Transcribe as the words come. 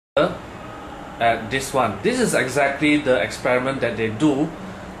at this one. This is exactly the experiment that they do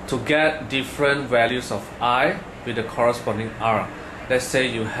to get different values of I with the corresponding R. Let's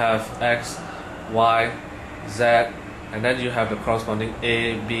say you have X, Y, Z, and then you have the corresponding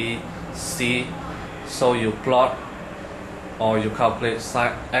A, B, C. So you plot or you calculate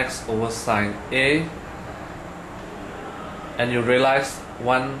sine X over sine A, and you realize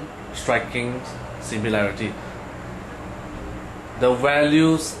one striking similarity. The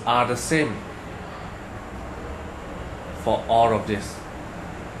values are the same for all of this.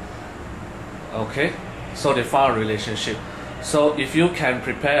 Okay, so they found a relationship. So if you can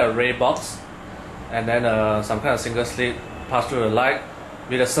prepare a ray box and then some kind of single slit pass through the light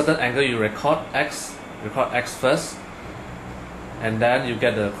with a certain angle, you record X first, and then you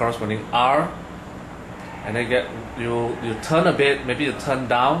get the corresponding R, and then you turn a bit, maybe you turn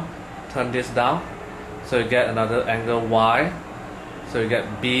this down, so you get another angle Y, so you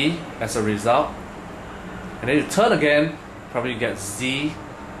get B as a result, and then you turn again, probably you get Z,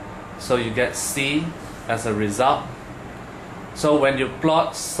 so you get C as a result. So when you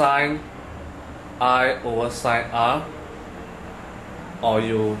plot sine I over sine R, or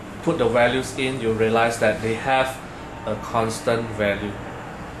you put the values in, you realize that they have a constant value.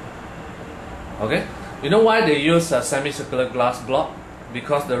 Okay, you know why they use a semicircular glass block?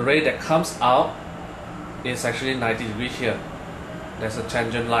 Because the ray that comes out is actually 90 degrees here. There's a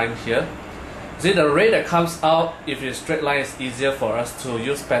tangent line here. See, the ray that comes out, if it's straight line, it's easier for us to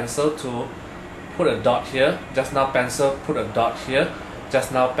use pencil to put a dot here. Just now pencil, put a dot here.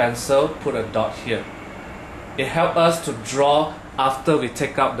 Just now pencil, put a dot here. It helps us to draw after we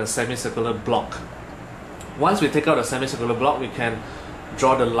take out the semicircular block. Once we take out the semicircular block, we can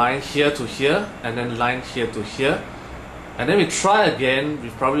draw the line here to here, and then line here to here. And then we try again, we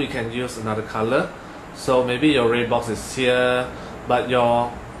probably can use another color. So maybe your ray box is here, but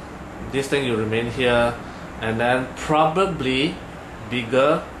this thing will remain here, and then probably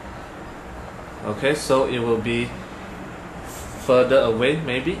bigger. Okay, so it will be further away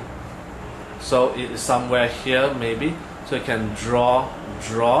maybe. So it is somewhere here maybe. So you can draw,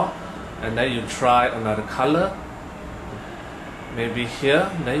 and then you try another color. Maybe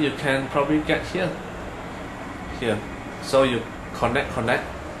here, then you can probably get here. So you connect,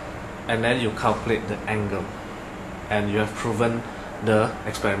 and then you calculate the angle, and you have proven the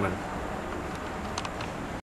experiment.